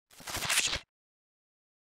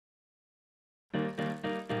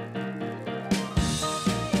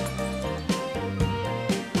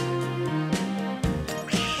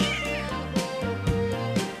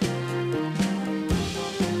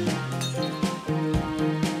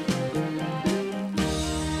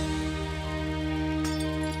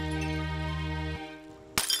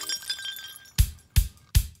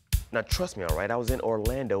Now trust me, all right? I was in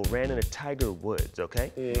Orlando, ran into Tiger Woods, okay?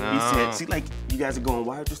 No. He said, see, like, you guys are going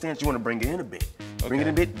wide your stance, you want to bring it in a bit. Bring it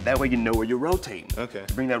in a bit, that way you know where you're rotating. Okay.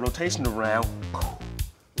 To bring that rotation around,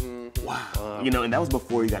 wow. You know, and that was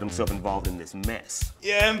before he got himself involved in this mess.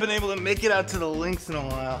 Yeah, I haven't been able to make it out to the links in a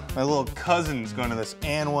while. My little cousin's going to this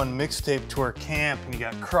And One mixtape tour camp, and he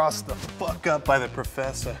got crossed the fuck up by the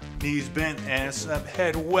professor. Knees bent, ass up,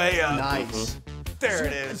 head way up. Nice. There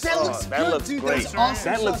it is. That looks that good, looks dude. great. That's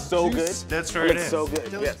awesome. That looks so good. That's where it is. So good.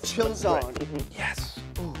 Those Yes. chills on. Yes.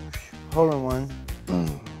 Ooh. Hold on one.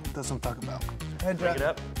 That's what I'm talking about. Bring it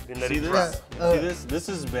up and let See it this? drop. See this? This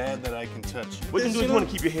is bad that I can touch. What you do is you want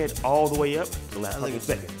to keep your head all the way up. The last couple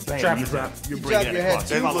seconds. Bam, you drop. You're You drop bringing your it head across.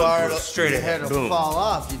 too Follow far, through. straight your head will Boom. fall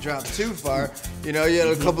off. You drop too far, you know, you had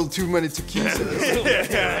a couple too many tequilas.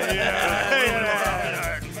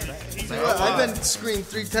 I've been screened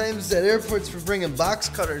 3 times at airports for bringing box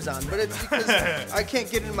cutters on, but it's because I can't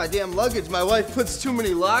get in my damn luggage. My wife puts too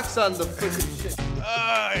many locks on the freaking shit.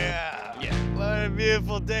 Oh, yeah. What a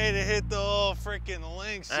beautiful day to hit the whole freaking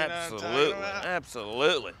links, you know what I'm talking about?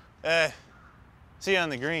 Absolutely. See you on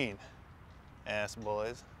the green, ass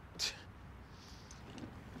boys.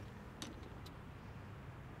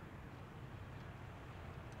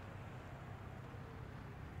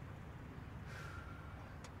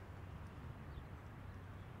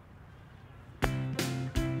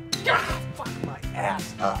 Ah, fuck my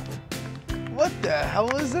ass up. What the hell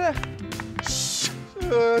was that?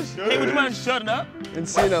 Hey, would you mind shutting up?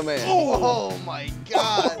 Encino Man. Oh my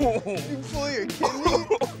God. You fool, you're kidding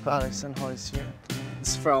me? Father, Son, Holy Spirit. This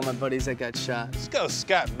is for all my buddies that got shot. Let's go,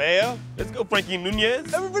 Scott Baio. Let's go, Frankie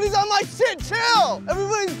Nunez. Everybody's on my shit, chill!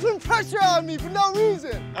 Everybody's putting pressure on me for no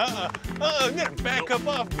reason. Get back up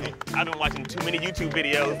off me. I've been watching too many YouTube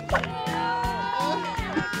videos. Yeah,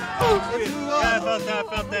 I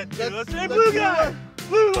felt that too. Let's say blue guy.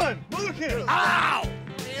 Blue one. Blue kid. Ow!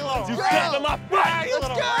 You stepped on my foot. You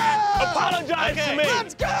little rat. Apologize to me.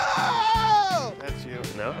 Let's go! That's you.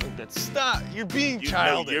 No, that's Stop. You're being no,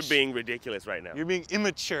 childish. you're being ridiculous right now. You're being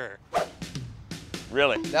immature.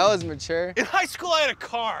 Really? That was mature. In high school, I had a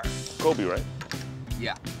car. Kobe, right?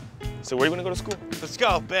 Yeah. So where are you gonna go to school? Let's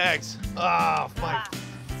go, bags. Oh, fuck.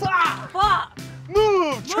 Fuck!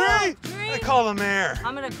 Move, Tree! I'm Tree! gonna call the mayor.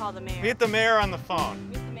 I'm gonna call the mayor. Get the mayor on the phone.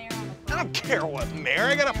 Get the mayor on the I phone. don't care what mayor.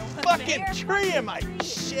 I got a fucking tree in my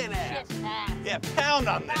shit ass. Yeah, pound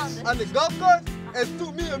on this. On the golf course, es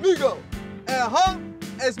tu mi amigo. At home,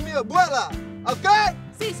 es mi abuela. Okay?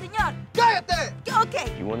 Sí, señor. Cállate!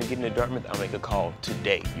 Okay. If you want to get into Dartmouth, I'll make a call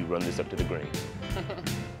today. You run this up to the green.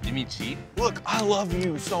 You mean cheat? Look, I love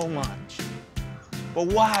you so much. But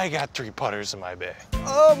why I got 3 putters in my bag?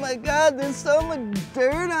 Oh my God, there's so much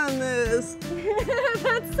dirt on this.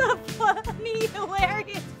 That's a funny,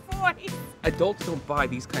 hilarious voice. Adults don't buy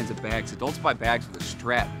these kinds of bags. Adults buy bags with a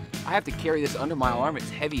strap. I have to carry this under my arm. It's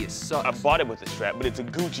heavy as sucks. I bought it with a strap, but it's a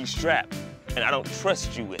Gucci strap, and I don't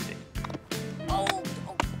trust you with it.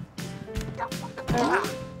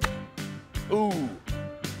 Ooh,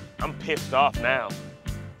 I'm pissed off now.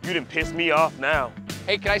 You done pissed me off now.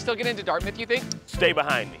 Hey, can I still get into Dartmouth, you think? Stay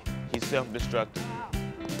behind me. He's self-destructive.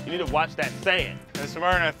 You need to watch that sand. This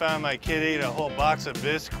morning I found my kid ate a whole box of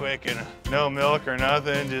Bisquick and no milk or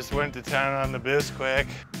nothing, just went to town on the Bisquick.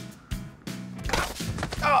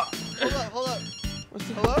 Oh, hold up.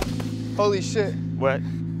 Hello? Holy shit. What?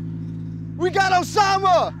 We got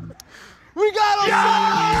Osama! We got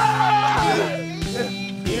Osama!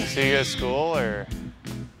 So you go to school or?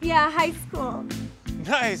 Yeah, high school.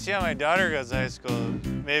 Nice, yeah, my daughter goes to high school.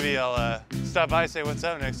 Maybe I'll stop by, say what's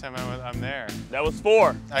up next time I'm there. That was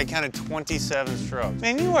 4. I counted 27 strokes.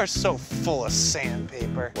 Man, you are so full of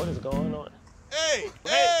sandpaper. What is going on? Hey,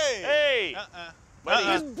 Hey!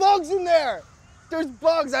 There's bugs in there! There's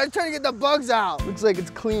bugs. I was trying to get the bugs out. Looks like it's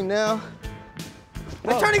clean now.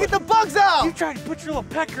 I'm trying to get the bugs out! You tried to put your little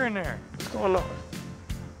pecker in there. What's going on?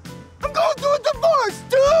 I'm going through a divorce,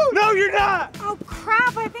 dude! No, you're not! Oh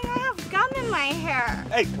crap, I think I have gum in my hair.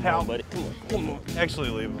 Hey, Come pal. on, buddy. Come on. Actually,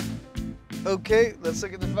 leave them. Okay, let's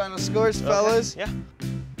look at the final scores, fellas. Yeah.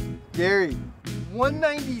 Gary,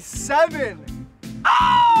 197.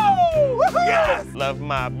 Oh! Yes! Love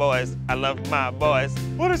my boys. I love my boys.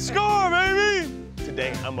 What a score, baby!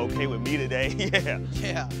 Today, I'm okay with me today. Yeah.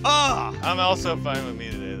 Yeah. Ah! I'm also fine with me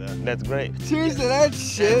today, though. That's great. Cheers to that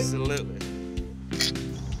shit. Absolutely.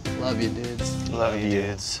 Love you, dudes. Love you,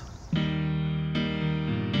 dudes.